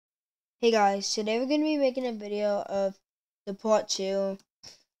Hey guys, today we're going to be making a video of the part 2,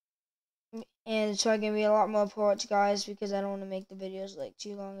 and it's probably going to be a lot more parts, guys, because I don't want to make the videos like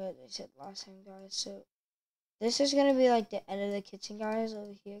too long as I said last time, guys. So this is going to be like the end of the kitchen, guys,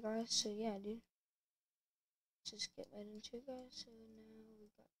 over here, guys. So yeah, dude, let's just get right into it, guys. So now we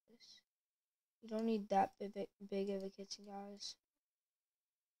got this. You don't need that big of a kitchen, guys.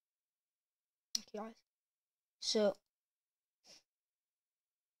 Okay, guys. So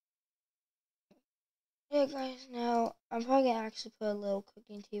yeah, guys, now I'm probably going to actually put a little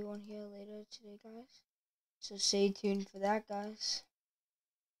cooking table in here later today, guys. So stay tuned for that, guys.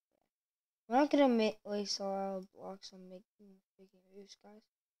 We're not gonna waste all our blocks on making roofs, guys.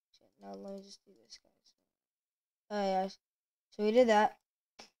 So now let me just do this, guys. Alright, guys. So we did that.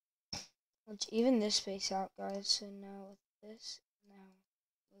 Let's even this space out, guys. So now with this, now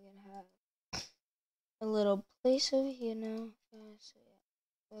we're gonna have a little place over here now, guys. So yeah,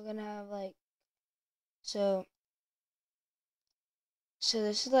 we're gonna have like so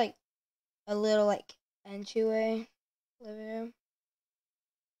this is like a little like entryway living room.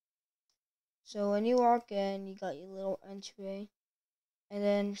 So when you walk in, you got your little entryway, and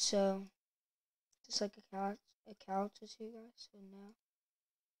then so just like a couch or two, guys. So now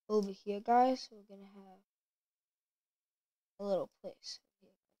over here, guys, we're gonna have a little place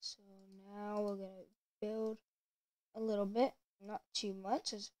here. So now we're gonna build a little bit, not too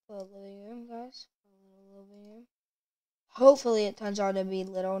much, just for a living room, guys. A little living room. Hopefully it turns out to be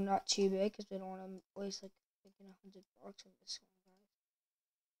little, not too big, because we don't want to waste like freaking 100 bucks on this one,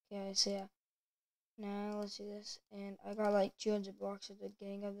 guys. Okay, so yeah. Now let's do this, and I got like 200 blocks at the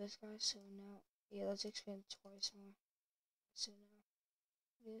beginning of this, guys. So now, yeah, let's expand twice more. So now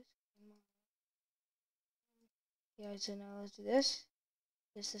this. Yeah, so now let's do this.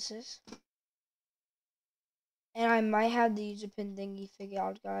 This. And I might have the user pin thingy figured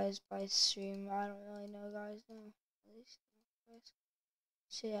out, guys, by stream. I don't really know, guys. No, at least, guys.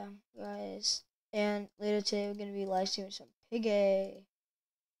 So yeah, guys. And later today we're gonna be live streaming some piggy.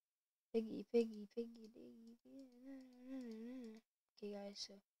 Piggy. Okay, guys.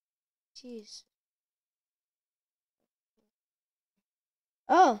 So, jeez.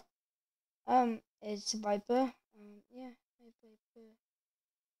 Oh, it's Viper. Yeah, hi Viper.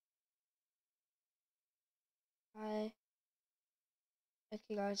 Hi.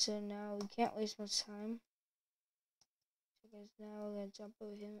 Okay, guys. So now we can't waste much time. So guys, now we're gonna jump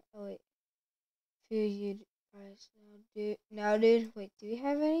over him. Oh wait. Few you guys now, dude. Wait, do we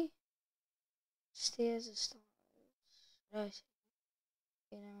have any stairs or stars? Nice.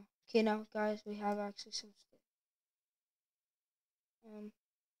 Okay, now, guys, we have actually some stairs.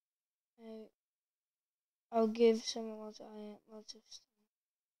 I'll give someone lots of stuff.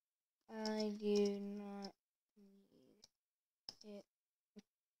 I do not need it.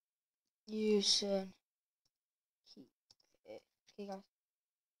 You should keep it. Okay, guys.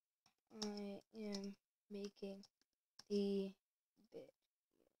 I am making the bit.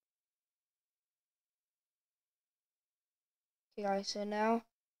 Okay, guys. So now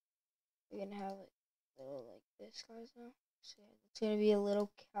we're gonna have like little like this, guys. Now, so yeah, it's gonna be a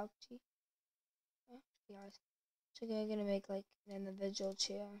little couchy. Okay, guys. So I'm gonna make like an individual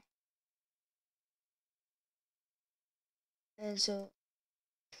chair, and so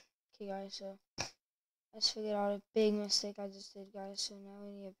okay, guys. So I just figured out a big mistake I just did, guys. So now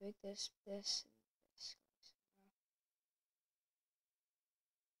we need to break this, and this.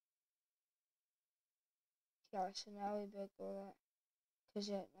 Guys, so now we break all that. Cause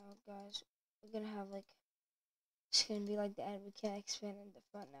yeah, now guys, we're gonna have like it's gonna be like the end. We can't expand in the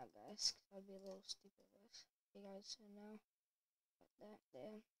front now, guys. Cause that'd be a little stupid of us. Okay, guys. So now got that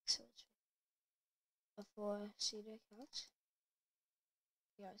there. So it's a 4-seater couch.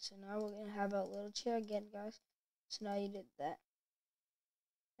 Yeah. So now we're gonna have a little chair again, guys. So now you did that.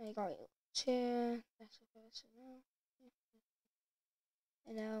 And you got your chair. That's okay. So now,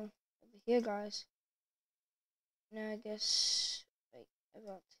 and now over here, guys. Now I guess like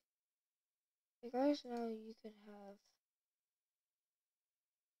about. Hey guys, now you could have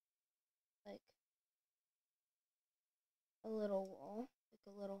like a little wall, like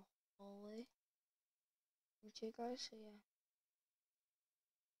a little hallway. Okay, guys. So yeah,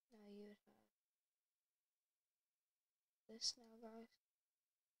 now you would have this now, guys.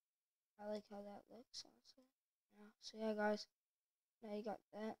 I like how that looks, honestly. Yeah. So yeah, guys. Now you got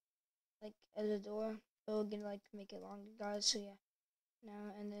that, like as a door. But we're gonna like make it longer, guys. So yeah.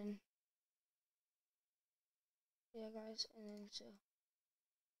 Now and then. Yeah, guys. And then so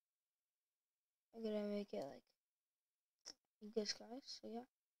I'm gonna make it like this, guys. So yeah.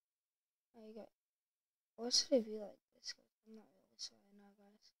 Now you got. What should it be like this, guys? I'm not really sure now,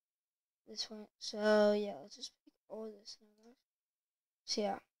 guys. this one. So yeah, let's just pick all this now, guys. So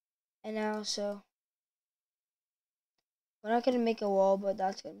yeah, and now so we're not gonna make a wall, but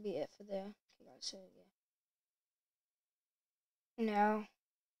that's gonna be it for there. Okay, guys. So yeah, now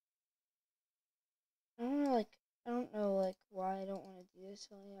I don't know like why I don't want to do this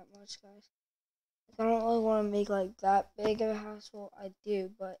really that much, guys. Like, I don't really want to make like that big of a house. Well, I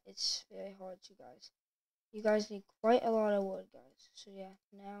do, but it's very hard to, guys. You guys need quite a lot of wood, guys. So yeah,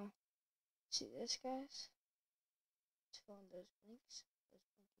 now see this, guys. Let's fill in those blinks. Those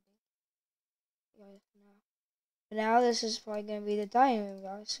blinky blinks. Guys, now. But now this is probably gonna be the dining room,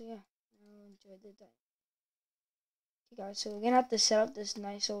 guys. So yeah, now enjoy the dining. Okay, guys. So we're gonna have to set up this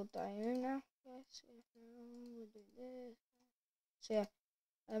nice old dining room now, guys. So yeah, now we'll do this. So yeah,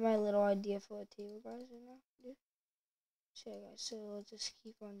 I have my little idea for a table, guys. Right now, dude. So yeah, guys. So let's just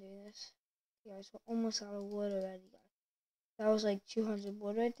keep on doing this. Okay, guys. We're almost out of wood already, guys. That was like 200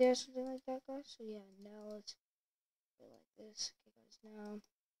 wood right there, something like that, guys. So yeah, now let's go like this. Okay, guys. Now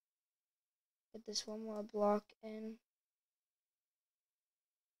get this one more block in.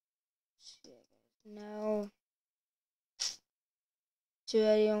 So yeah, guys. Now it's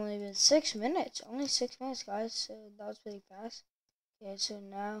already only been 6 minutes. Only 6 minutes, guys. So that was pretty fast. Okay, so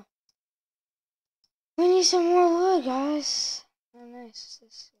now we need some more wood, guys. How nice is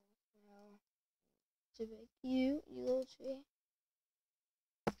this? Now to big you little tree.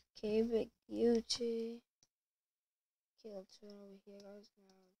 Okay, big you tree. Okay, let's run over here, guys. Now,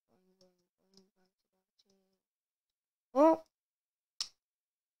 well,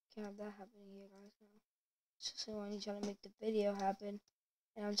 can't have that happening here, guys. Now, especially when you're trying to make the video happen,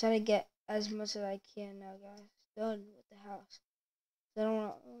 and I'm trying to get as much as I can now, guys, done with the house. I don't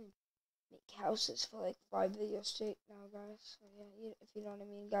want to make houses for like 5 videos straight now, guys. So yeah, if you know what I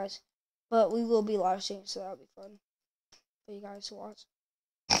mean, guys. But we will be live streaming, so that'll be fun for you guys to watch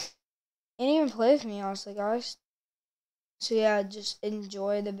and even play with me, honestly, guys. So yeah, just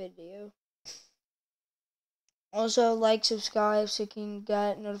enjoy the video. Also, like, subscribe so you can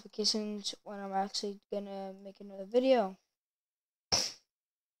get notifications when I'm actually gonna make another video.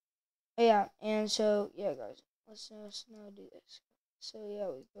 Yeah, and so, yeah, guys, let's now do this. So, yeah,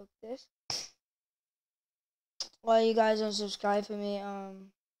 we broke this. While you guys don't subscribe for me,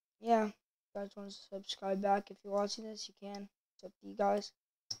 yeah, if you guys want to subscribe back if you're watching this, you can. It's up to you guys.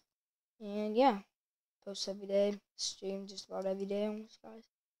 And, yeah, post every day, stream just about every day almost, guys.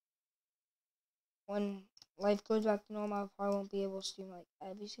 When life goes back to normal, I probably won't be able to stream like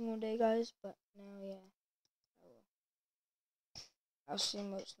every single day, guys. But now, yeah, I will. I'll stream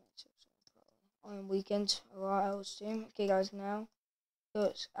most nights. Probably on weekends, a lot I will stream. Okay, guys, now,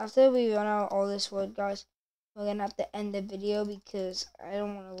 so after we run out all this wood, guys, we're gonna have to end the video because I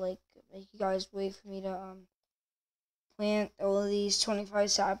don't want to like make you guys wait for me to plant all of these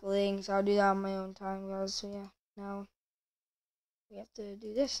 25 saplings. I'll do that on my own time, guys. So yeah, now we have to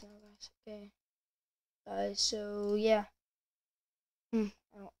do this now, guys. Okay. Guys, so yeah.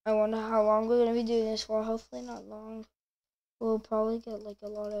 I wonder how long we're gonna be doing this for. Hopefully not long. We'll probably get like a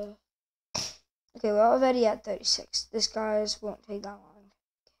lot of. Okay, we're already at 36. This guys won't take that long.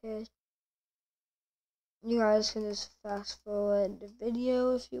 Okay. You guys can just fast forward the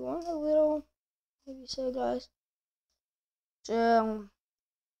video if you want a little. Maybe so, guys. So,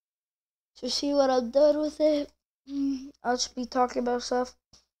 to see what I've done with it, I'll just be talking about stuff.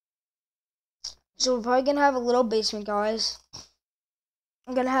 So we're probably gonna have a little basement, guys.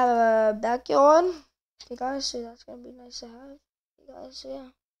 I'm gonna have a backyard. Okay, guys, so that's gonna be nice to have. Okay, guys, so yeah.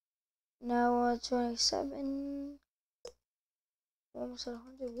 Now 27. Almost at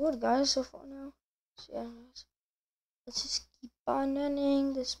 100 wood, guys, so far now. So yeah, guys. Let's just keep on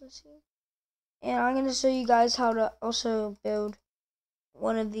running this machine. And I'm gonna show you guys how to also build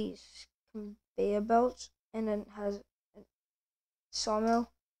one of these conveyor belts, and then it has a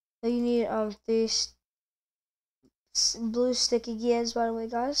sawmill. So you need 3 blue sticky gears, by the way,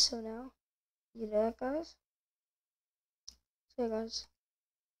 guys. So now, you get that, guys. So yeah, guys,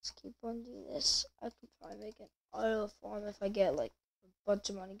 let's keep on doing this. I can probably make an auto farm if I get like a bunch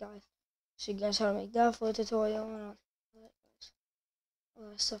of money, guys. So you guys how to make that for a tutorial and all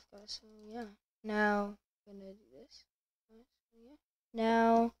that stuff, guys. So yeah, now I'm gonna do this. So, yeah.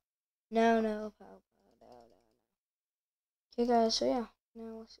 Now, pow. Okay, guys. So yeah,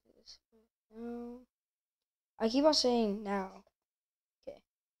 now let's do this. Now, I keep on saying now. Okay.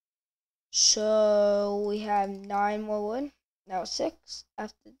 So we have 9 more wood. Now 6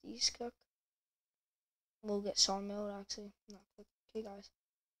 after these cook. We'll get sawmill actually. Not cook. Okay, guys.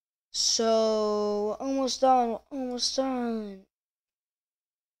 So almost done. Almost done.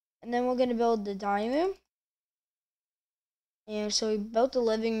 And then we're gonna build the dining room. And so we built the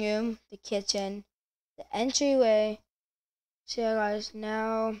living room, the kitchen, the entryway. So yeah, guys,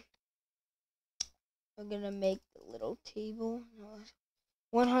 now we're gonna make the little table.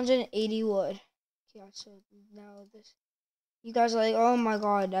 180 wood. Yeah, so now this. You guys are like, oh my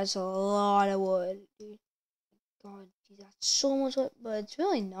god, that's a lot of wood, dude. God, dude, that's so much wood, but it's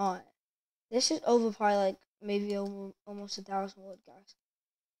really not. This is over probably like maybe almost 1,000 wood, guys.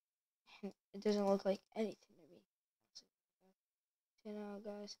 It doesn't look like anything to me. So now,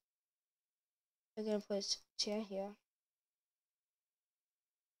 guys, we're gonna put a chair here.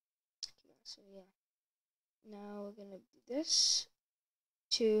 So yeah, now we're gonna do this.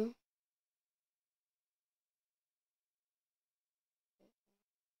 2.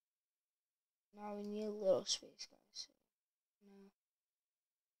 Now we need a little space, guys.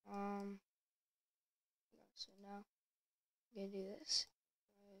 So now we're gonna do this.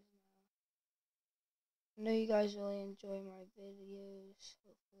 I know you guys really enjoy my videos.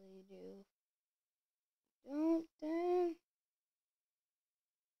 Hopefully you do. Don't then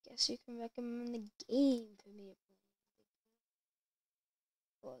guess you can recommend the game for me to play.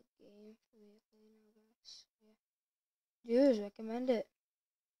 What game for me to play now, guys? Yeah. Do recommend it.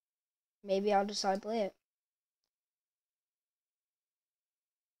 Maybe I'll decide to play it.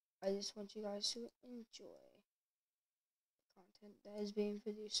 I just want you guys to enjoy the content that is being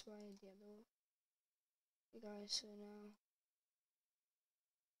produced by Daniel. Hey guys, so now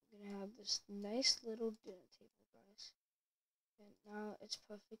we're gonna have this nice little dinner table, guys. And now it's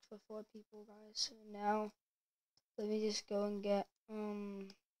perfect for 4 people, guys. So now let me just go and get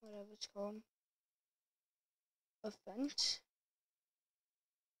whatever it's called, a fence.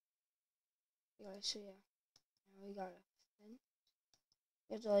 Hey guys, so yeah, now we got a fence.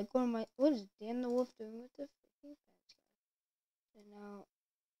 You guys are like, what is Dan the Wolf doing with the freaking fence, guys? And now,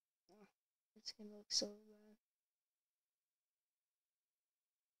 it's gonna look so bad.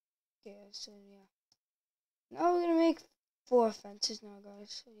 Okay, so yeah. Now we're gonna make 4 fences now,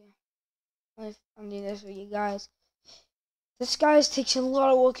 guys. So yeah, I'm doing this for you guys. This, guys, takes a lot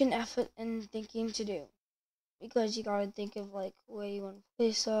of work and effort and thinking to do, because you gotta think of like where you want to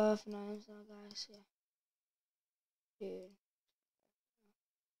place stuff and items now, guys. So, yeah, dude.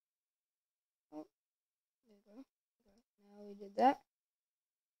 Oh, there we go. Okay. Now we did that,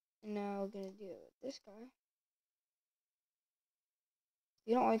 and now we're gonna do it with this guy.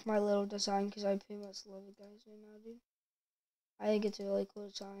 You don't like my little design because I pretty much love it, guys, right now, dude. I think it's a really cool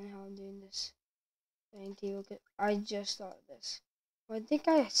design how I'm doing this dining table. I just thought of this. Well, I think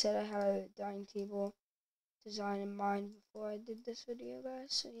I said I had a dining table design in mind before I did this video,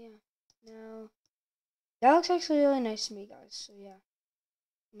 guys. So yeah, now that looks actually really nice to me, guys. So yeah,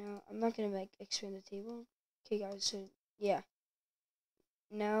 now I'm not gonna expand the table. Okay, guys. So yeah,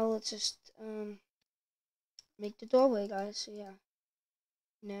 now let's just make the doorway, guys. So yeah,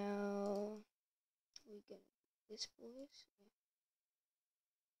 now we get this, boys.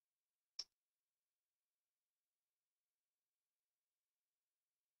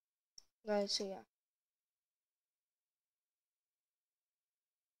 Guys, so yeah.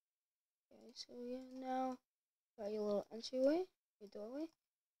 Okay, so yeah, now got your little entryway, your doorway.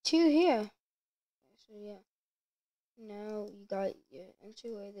 2 here. Okay, so yeah, now you got your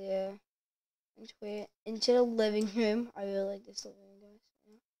entryway there. Entryway into the living room. I really like this living room, guys.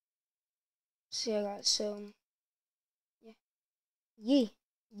 Yeah. So yeah, guys. So yeah, yeet,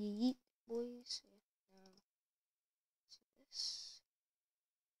 boys. Yeah. Now see this.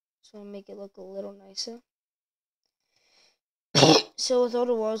 Just want to make it look a little nicer. So with all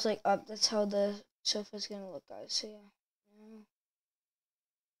the walls like up, that's how the sofa's gonna look, guys. So yeah.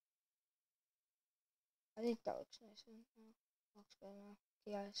 I think that looks nice. Looks better now.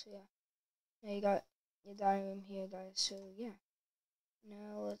 Okay, guys. So yeah. Now you got your dining room here, guys. So yeah.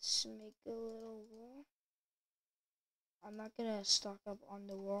 Now let's make a little wall. I'm not gonna stock up on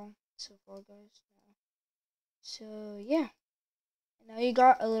the wall so far, guys. No. So yeah. And now you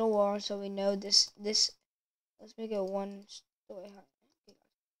got a little wall, so we know this. Let's make it 1 story high. Okay,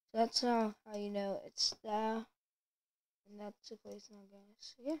 guys. So that's now how you know it's there, and that's the place now, guys.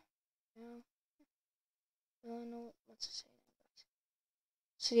 So yeah. Now I don't know what to say now, guys.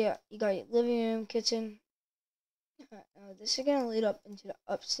 So yeah, you got your living room, kitchen. This is gonna lead up into the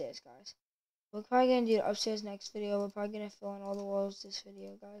upstairs, guys. We're probably gonna do the upstairs next video. We're probably gonna fill in all the walls this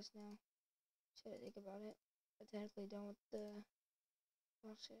video, guys. Now, should I think about it? We're technically done with the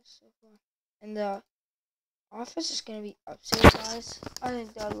upstairs so far, and the office is gonna be upstairs, guys. I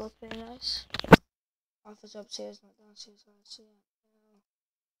think that would look pretty nice. Office upstairs, not downstairs, guys. So yeah,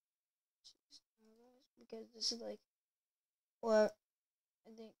 because this is like what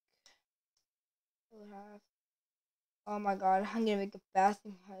I think it would have. Oh my god, I'm gonna make a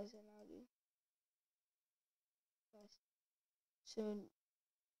bathroom, guys, right now, dude. Guys. So,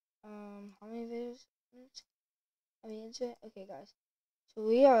 how many videos? I mean, into it? Okay, guys. So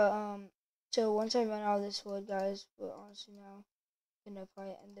we are, so once I run out of this wood, guys, we're honestly now gonna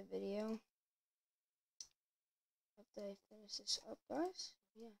probably end the video after I finish this up, guys.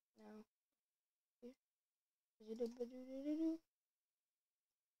 Yeah, now.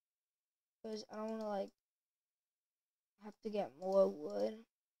 Because I don't want to, like, have to get more wood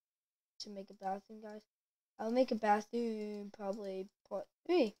to make a bathroom, guys. I'll make a bathroom probably part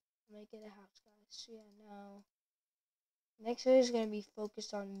 3. I'll make it a house, guys. So yeah, now next video is gonna be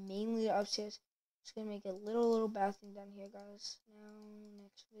focused on mainly the upstairs. Just gonna make a little bathroom down here, guys. Now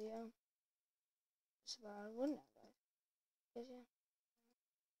next video, it's about wood now, guys. Yeah.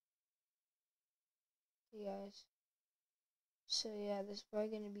 Okay, guys. So yeah, this is probably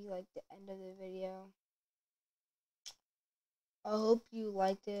gonna be like the end of the video. I hope you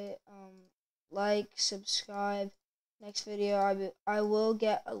liked it. Like, subscribe. Next video, I will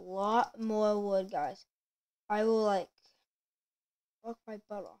get a lot more wood, guys. I will like work my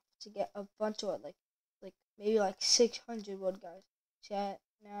butt off to get a bunch of wood, like maybe like 600 wood, guys. Chat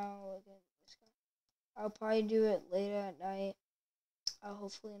now. Look at this guy. I'll probably do it later at night. I'll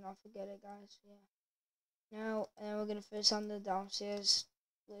hopefully not forget it, guys. Yeah. Now, and then we're gonna finish on the downstairs.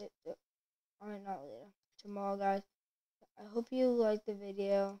 Alright, not later. Tomorrow, guys. I hope you liked the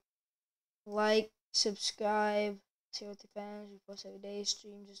video. Like, subscribe, share with your friends. We post every day,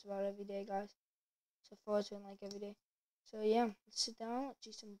 stream just about every day, guys. So far, it's been like every day. So yeah, let's sit down, let's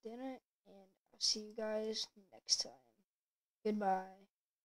eat some dinner, and I'll see you guys next time. Goodbye.